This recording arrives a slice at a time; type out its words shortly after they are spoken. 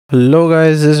Hello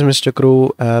guys, this is Mr.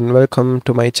 Crew and welcome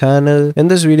to my channel. In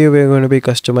this video we are going to be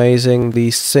customizing the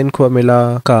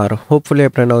Cinquemila car. Hopefully I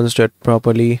pronounced it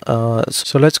properly.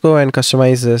 So let's go and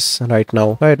customize this right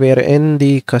now. Right, we are in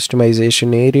the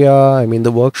customization area, the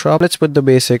workshop. Let's put the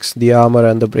basics, the armor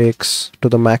and the brakes to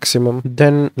the maximum.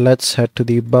 Then let's head to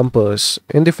the bumpers.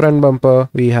 In the front bumper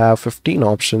we have 15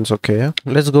 options, okay.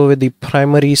 Let's go with the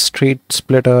primary street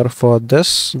splitter for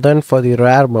this. Then for the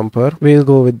rear bumper we'll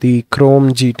go with the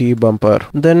chrome GT bumper.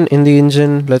 Then in the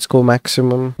engine, let's go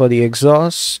maximum. For the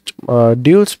exhaust,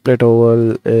 dual split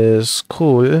oval is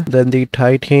cool. Then the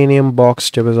titanium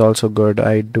box tip is also good.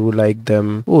 I do like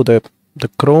them. Oh, the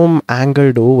chrome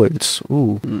angled ovals.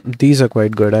 Ooh, these are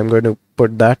quite good. I'm going to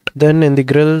put that. Then in the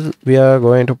grill we are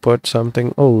going to put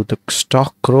something. Oh, the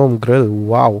stock chrome grill.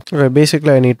 Wow. Okay,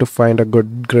 basically I need to find a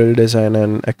good grill design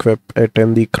and equip it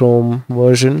in the chrome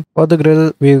version. For the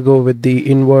grill we'll go with the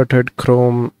inverted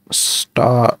chrome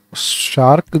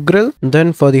shark grill.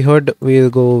 Then for the hood we'll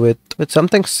go with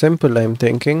something simple, I'm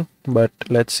thinking, but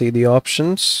let's see the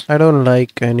options. I don't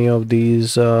like any of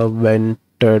these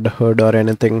vented hood or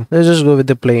anything. Let's just go with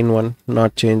the plain one,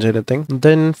 not change anything.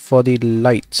 Then for the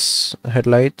lights,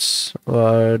 headlights,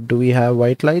 do we have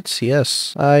white lights?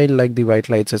 Yes, I like the white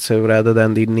lights itself rather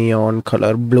than the neon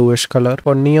color, bluish color.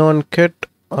 For neon kit,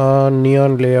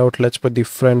 neon layout, let's put the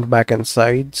front, back and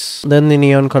sides. Then the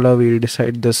neon color, we'll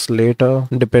decide this later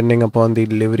depending upon the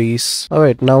liveries.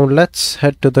 Alright, now let's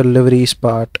head to the liveries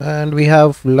part, and we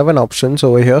have 11 options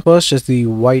over here. First is the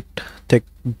white thick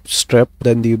strip,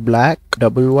 then the black,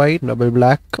 double white, double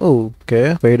black, oh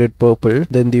okay, faded purple,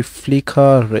 then the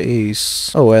fleeca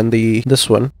race, oh, and this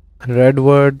one,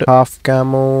 redwood, half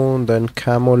camo, then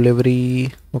camo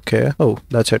livery. Okay, oh,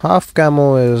 that's it. Half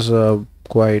camo is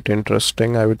quite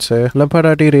interesting, I would say.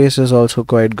 Lampadati race is also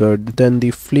quite good. Then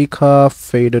the fleeca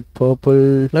faded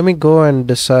purple. Let me go and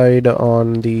decide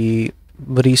on the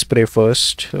respray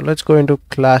first. So let's go into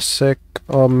classic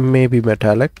or maybe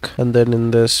metallic, and then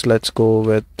in this let's go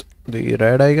with the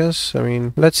red, I guess.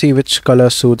 Let's see which color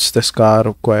suits this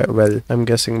car quite well. I'm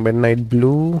guessing midnight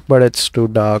blue, but it's too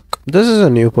dark. This is a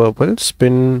new purple,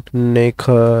 spin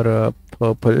nacre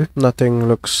purple. Nothing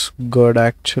looks good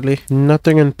actually.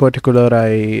 Nothing in particular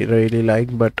I really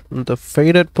like, but the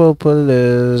faded purple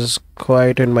is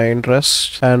quite in my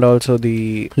interest, and also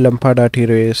the Lampadati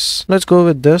race. Let's go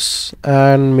with this,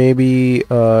 and maybe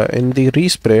in the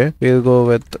respray we'll go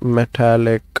with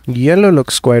metallic. Yellow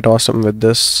looks quite awesome with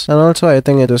this, and also I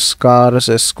think this cars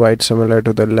is quite similar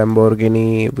to the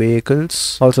Lamborghini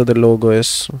vehicles. Also the logo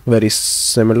is very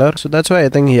similar, so that's why I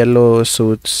think yellow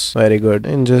suits very good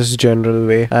in just general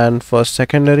way. And for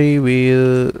secondary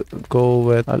we'll go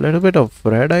with a little bit of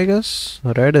red, I guess.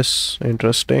 Red is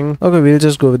interesting. Okay, we'll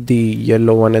just go with the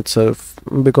yellow one itself,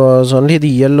 because only the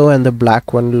yellow and the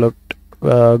black one looked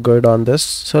good on this.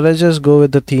 So let's just go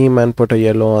with the theme and put a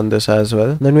yellow on this as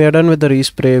well. Then we are done with the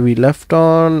respray. We left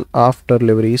on after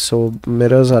livery, so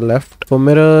mirrors are left. For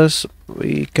mirrors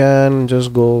we can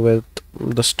just go with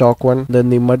the stock one. Then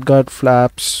the mudguard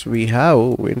flaps we have.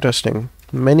 Oh, interesting.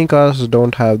 Many cars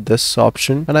don't have this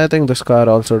option, and I think this car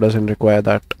also doesn't require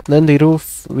that. Then the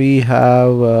roof, we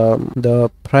have the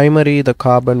primary, the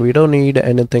carbon. We don't need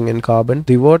anything in carbon.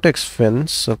 The vortex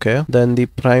fins, okay. Then the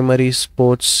primary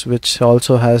sports, which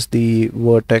also has the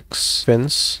vortex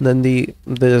fins. Then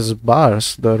there's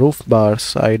bars, the roof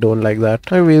bars. I don't like that.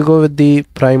 And we'll go with the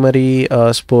primary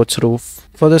sports roof.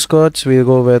 For the skirts, we'll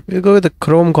go with the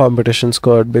chrome competition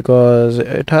skirt, because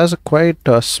it has a quite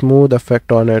smooth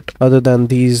effect on it, other than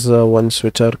these ones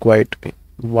which are quite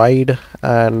wide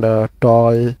and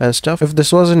tall and stuff. If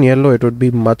this was in yellow it would be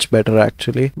much better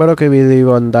actually, but okay, we'll leave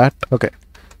on that. Okay.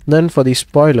 Then for the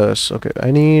spoilers, okay, I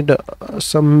need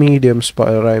some medium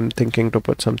spoiler. I'm thinking to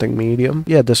put something medium.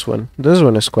 Yeah, this one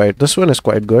is quite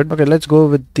good. Okay, let's go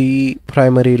with the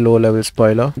primary low level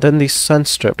spoiler. Then the sun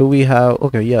strip. Do we have,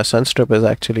 okay, yeah, sun strip is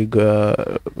actually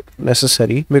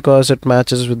necessary because it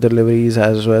matches with the liveries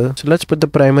as well. So let's put the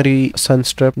primary sun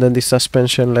strip. Then the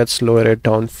suspension, let's lower it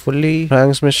down fully.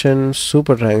 Transmission,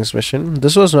 super transmission.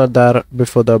 This was not there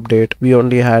before the update. We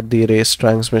only had the race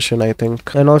transmission, I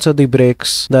think. And also the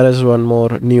brakes, there is one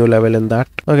more new level in that.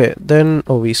 Okay, then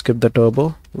we skipped the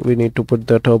turbo. We need to put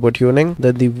the turbo tuning.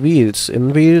 Then the wheels.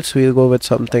 In wheels we'll go with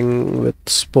something with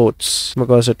sports,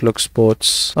 because it looks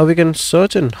sports. Or we can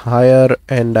search in higher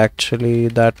end actually,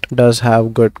 that does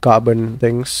have good carbon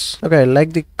things. Okay, I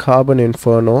like the carbon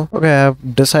inferno. Okay, I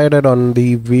have decided on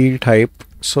the wheel type.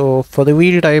 So for the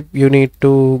wheel type, you need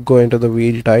to go into the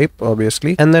wheel type,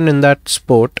 obviously, and then in that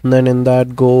sport, and then in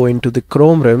that go into the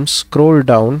chrome rims, scroll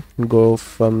down, go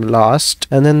from last,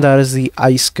 and then there is the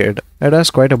ice kid. It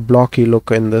has quite a blocky look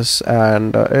in this,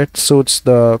 and it suits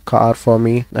the car for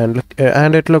me, and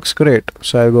it looks great,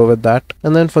 so I'll go with that.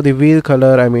 And then for the wheel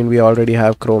color, I mean, we already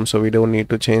have chrome, so we don't need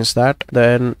to change that.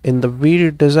 Then in the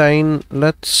wheel design,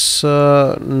 let's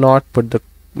not put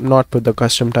the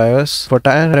custom tires. For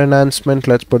tire enhancement,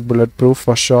 let's put bulletproof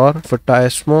for sure. For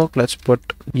tire smoke, let's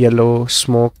put yellow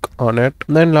smoke on it.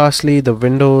 And then lastly, the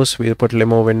windows, we'll put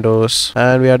limo windows,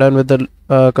 and we are done with the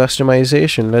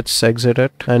customization. Let's exit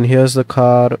it, and here's the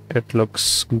car. It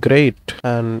looks great,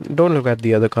 and don't look at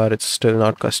the other car, it's still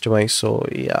not customized. So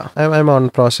yeah, I'm on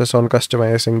process on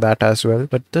customizing that as well,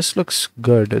 but this looks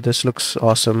good, this looks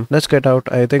awesome. Let's get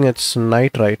out. I think it's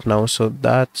night right now, so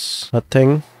that's a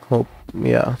thing. Hope,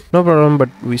 yeah, no problem, but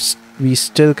we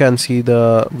still can see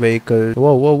the vehicle.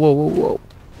 Whoa, whoa, whoa, whoa, whoa.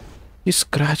 He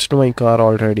scratched my car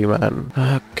already, man.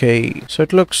 Okay, so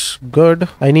it looks good.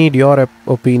 I need your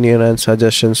opinion and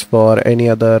suggestions for any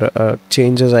other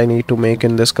changes I need to make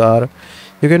in this car.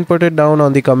 You can put it down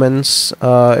on the comments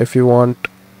if you want.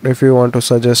 If you want to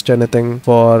suggest anything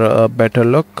for a better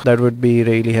look, that would be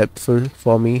really helpful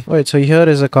for me. Wait, so here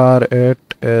is a car. It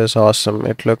is awesome.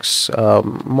 It looks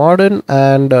modern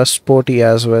and sporty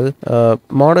as well.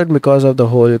 Modern because of the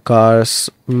whole car's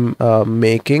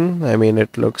making. I mean,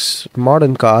 it looks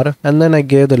modern car, and then I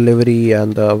gave the livery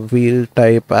and the wheel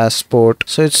type as sport,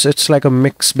 so it's like a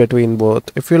mix between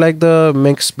both. If you like the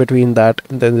mix between that,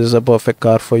 then this is a perfect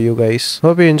car for you guys.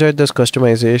 Hope you enjoyed this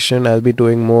customization. I'll be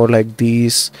doing more like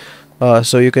these.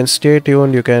 So you can stay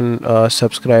tuned, you can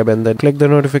subscribe, and then click the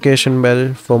notification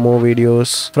bell for more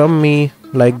videos from me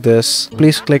like this.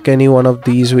 Please click any one of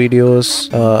these videos,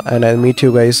 and I'll meet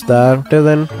you guys there. Till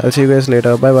then, I'll see you guys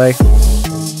later. Bye bye.